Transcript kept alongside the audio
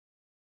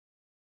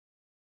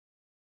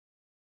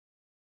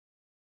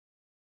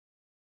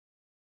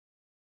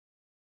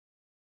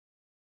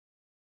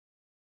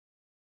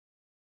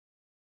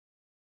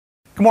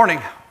Good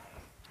morning.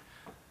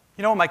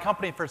 You know, when my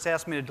company first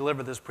asked me to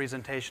deliver this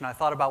presentation, I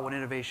thought about what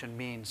innovation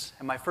means.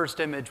 And my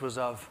first image was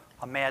of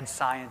a mad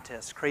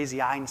scientist,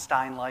 crazy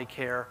Einstein-like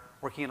hair,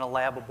 working in a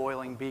lab of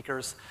boiling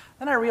beakers.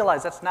 Then I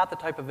realized that's not the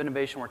type of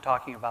innovation we're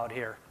talking about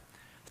here.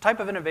 The type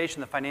of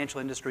innovation the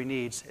financial industry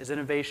needs is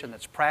innovation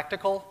that's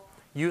practical,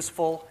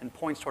 useful, and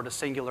points toward a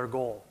singular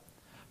goal.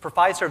 For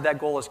Fiserv, that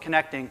goal is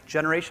connecting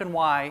Generation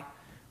Y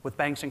with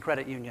banks and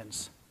credit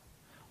unions.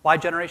 Why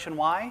Generation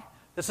Y?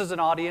 This is an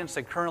audience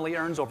that currently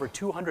earns over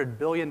 $200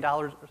 billion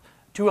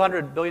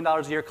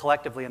a year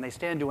collectively, and they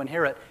stand to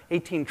inherit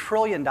 $18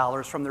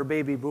 trillion from their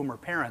baby boomer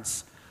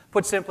parents.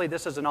 Put simply,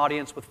 this is an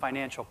audience with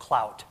financial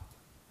clout.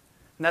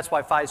 And that's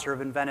why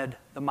Fiserv invented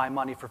the My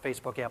Money for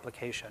Facebook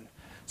application.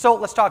 So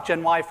let's talk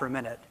Gen Y for a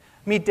minute.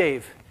 Meet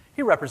Dave.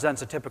 He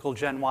represents a typical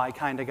Gen Y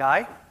kind of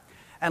guy.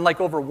 And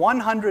like over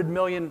 100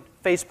 million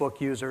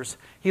Facebook users,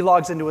 he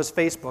logs into his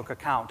Facebook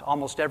account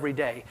almost every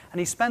day. And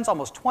he spends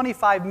almost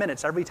 25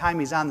 minutes every time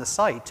he's on the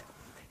site.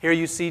 Here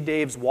you see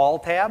Dave's Wall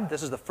tab.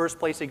 This is the first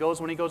place he goes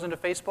when he goes into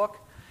Facebook.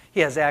 He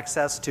has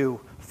access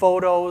to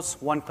photos,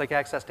 one-click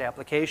access to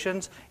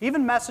applications,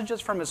 even messages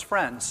from his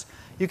friends.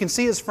 You can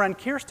see his friend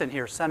Kirsten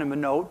here sent him a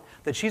note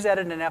that she's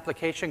added an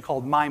application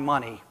called My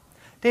Money.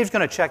 Dave's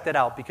going to check that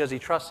out because he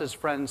trusts his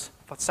friend's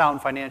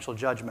sound financial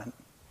judgment.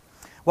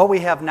 What we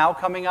have now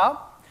coming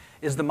up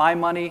is the My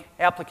Money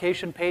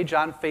application page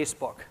on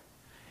Facebook.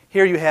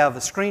 Here you have a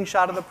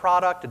screenshot of the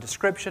product, a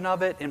description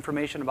of it,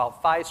 information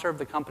about Fiserv,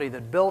 the company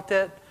that built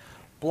it,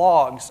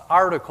 blogs,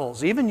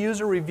 articles, even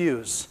user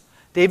reviews.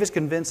 Dave is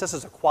convinced this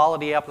is a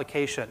quality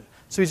application,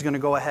 so he's going to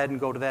go ahead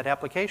and go to that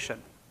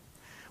application.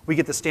 We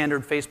get the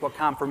standard Facebook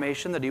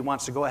confirmation that he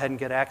wants to go ahead and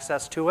get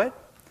access to it.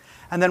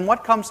 And then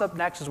what comes up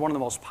next is one of the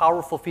most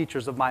powerful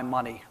features of My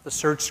Money, the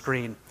search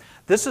screen.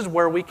 This is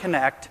where we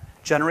connect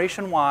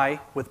Generation Y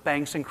with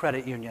banks and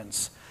credit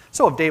unions.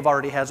 So if Dave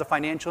already has a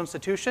financial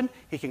institution,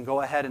 he can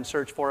go ahead and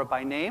search for it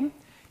by name.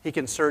 He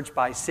can search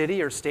by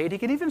city or state. He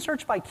can even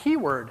search by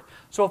keyword.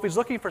 So if he's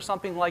looking for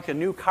something like a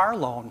new car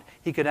loan,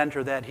 he could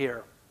enter that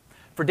here.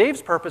 For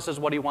Dave's purposes,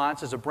 what he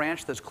wants is a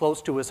branch that's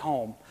close to his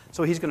home.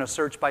 So he's going to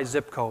search by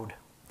zip code.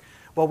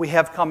 What we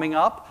have coming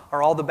up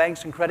are all the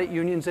banks and credit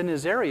unions in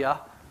his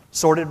area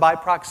sorted by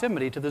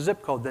proximity to the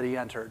zip code that he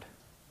entered.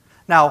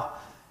 Now,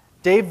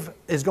 Dave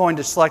is going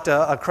to select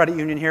a credit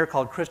union here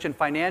called Christian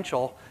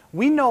Financial.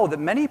 We know that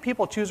many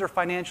people choose their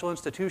financial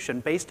institution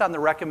based on the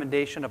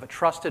recommendation of a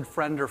trusted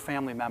friend or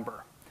family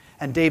member.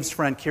 And Dave's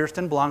friend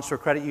Kirsten belongs to a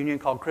credit union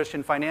called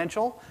Christian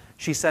Financial.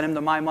 She sent him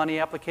the My Money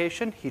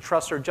application. He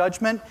trusts her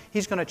judgment.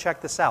 He's going to check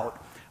this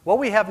out. What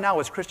we have now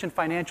is Christian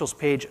Financial's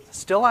page,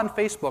 still on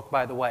Facebook,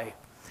 by the way.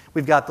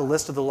 We've got the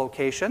list of the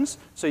locations,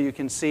 so you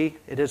can see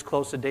it is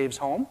close to Dave's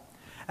home.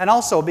 And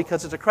also,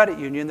 because it's a credit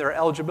union, there are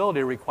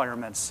eligibility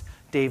requirements.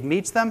 Dave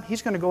meets them.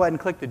 He's going to go ahead and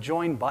click the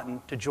Join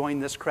button to join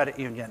this credit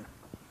union.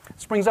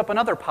 This brings up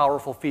another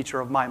powerful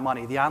feature of My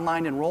Money, the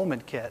online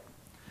enrollment kit.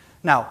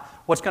 Now,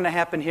 what's going to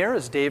happen here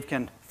is Dave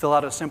can fill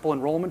out a simple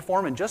enrollment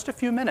form in just a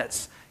few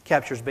minutes.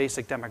 Captures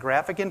basic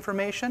demographic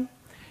information.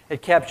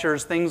 It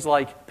captures things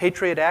like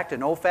Patriot Act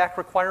and OFAC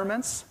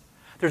requirements.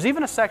 There's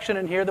even a section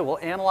in here that will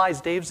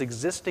analyze Dave's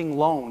existing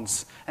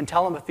loans and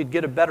tell him if he'd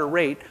get a better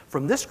rate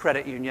from this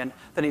credit union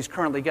than he's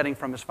currently getting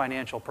from his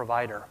financial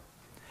provider.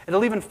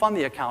 It'll even fund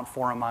the account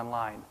for him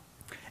online.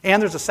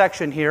 And there's a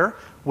section here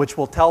which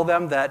will tell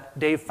them that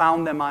Dave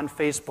found them on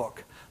Facebook.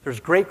 There's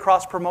great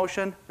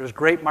cross-promotion. There's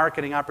great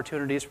marketing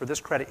opportunities for this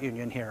credit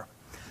union here.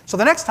 So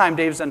the next time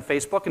Dave's on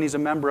Facebook and he's a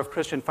member of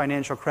Christian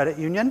Financial Credit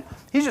Union,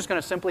 he's just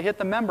going to simply hit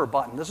the member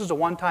button. This is a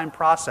one-time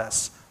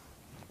process.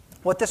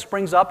 What this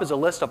brings up is a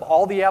list of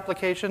all the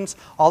applications,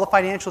 all the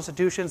financial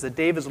institutions that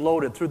Dave has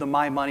loaded through the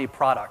My Money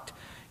product.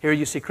 Here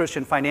you see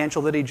Christian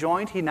Financial that he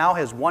joined. He now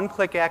has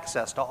one-click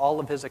access to all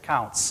of his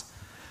accounts.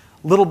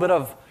 A little bit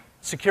of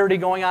security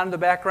going on in the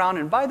background.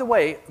 And by the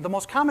way, the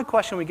most common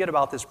question we get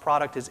about this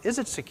product is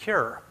it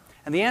secure?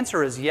 And the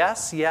answer is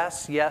yes,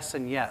 yes, yes,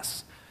 and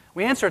yes.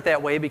 We answer it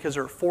that way because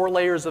there are 4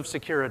 layers of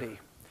security.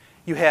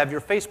 You have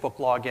your Facebook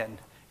login.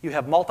 You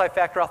have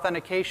multi-factor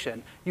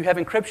authentication. You have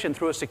encryption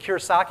through a secure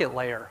socket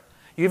layer.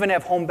 You even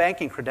have home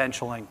banking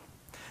credentialing.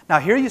 Now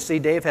here you see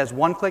Dave has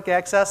one-click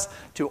access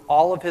to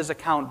all of his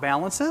account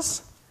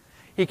balances.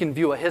 He can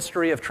view a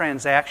history of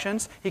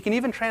transactions. He can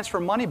even transfer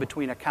money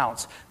between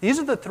accounts. These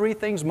are the 3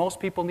 things most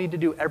people need to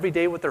do every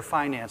day with their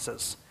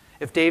finances.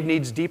 If Dave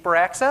needs deeper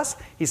access,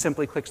 he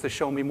simply clicks the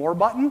Show Me More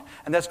button,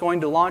 and that's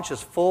going to launch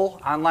his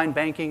full online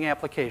banking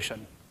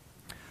application.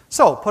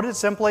 So, put it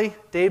simply,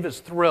 Dave is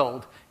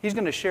thrilled. He's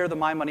going to share the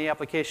My Money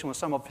application with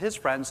some of his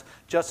friends,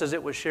 just as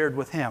it was shared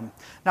with him.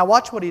 Now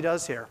watch what he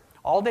does here.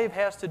 All Dave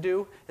has to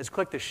do is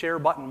click the Share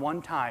button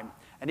one time,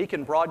 and he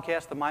can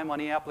broadcast the My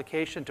Money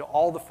application to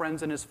all the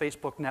friends in his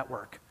Facebook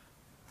network.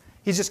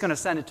 He's just going to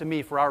send it to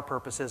me for our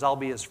purposes. I'll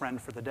be his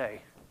friend for the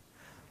day.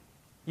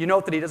 You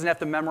note that he doesn't have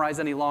to memorize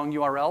any long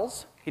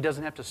URLs. He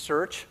doesn't have to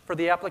search for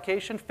the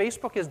application.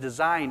 Facebook is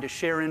designed to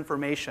share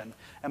information,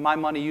 and My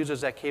Money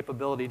uses that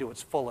capability to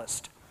its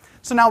fullest.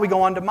 So now we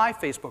go on to my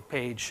Facebook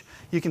page.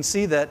 You can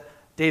see that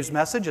Dave's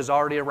message has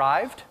already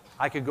arrived.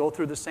 I could go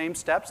through the same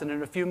steps, and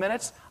in a few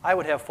minutes, I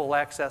would have full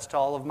access to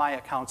all of my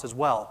accounts as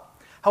well.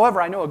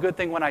 However, I know a good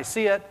thing when I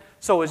see it,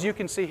 so as you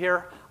can see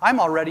here, I'm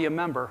already a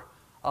member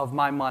of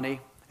My Money,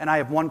 and I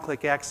have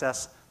one-click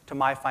access to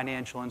my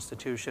financial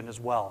institution as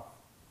well.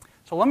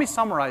 So let me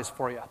summarize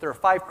for you. There are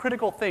 5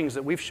 critical things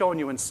that we've shown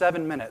you in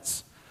 7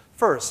 minutes.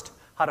 First,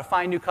 how to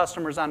find new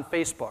customers on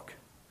Facebook,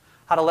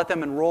 how to let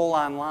them enroll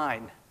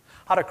online,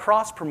 how to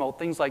cross-promote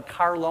things like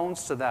car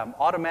loans to them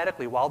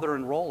automatically while they're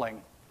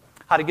enrolling,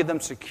 how to give them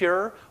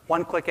secure,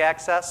 one-click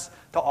access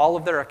to all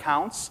of their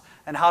accounts,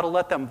 and how to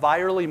let them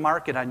virally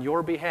market on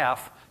your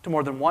behalf to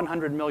more than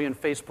 100 million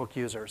Facebook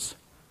users.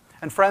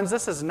 And friends,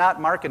 this is not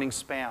marketing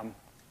spam.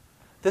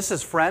 This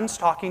is friends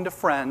talking to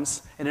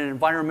friends in an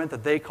environment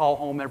that they call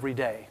home every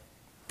day.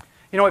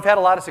 You know, we've had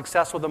a lot of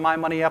success with the My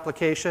Money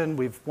application.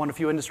 We've won a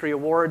few industry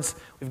awards.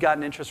 We've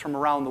gotten interest from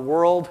around the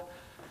world.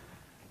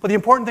 But the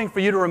important thing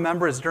for you to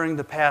remember is during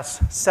the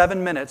past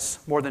 7 minutes,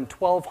 more than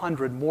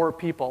 1,200 more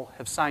people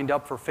have signed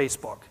up for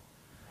Facebook.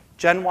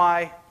 Gen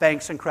Y,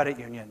 banks, and credit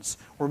unions.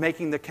 We're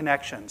making the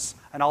connections,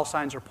 and all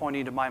signs are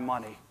pointing to My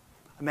Money.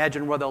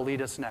 Imagine where they'll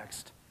lead us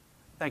next.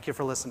 Thank you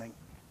for listening.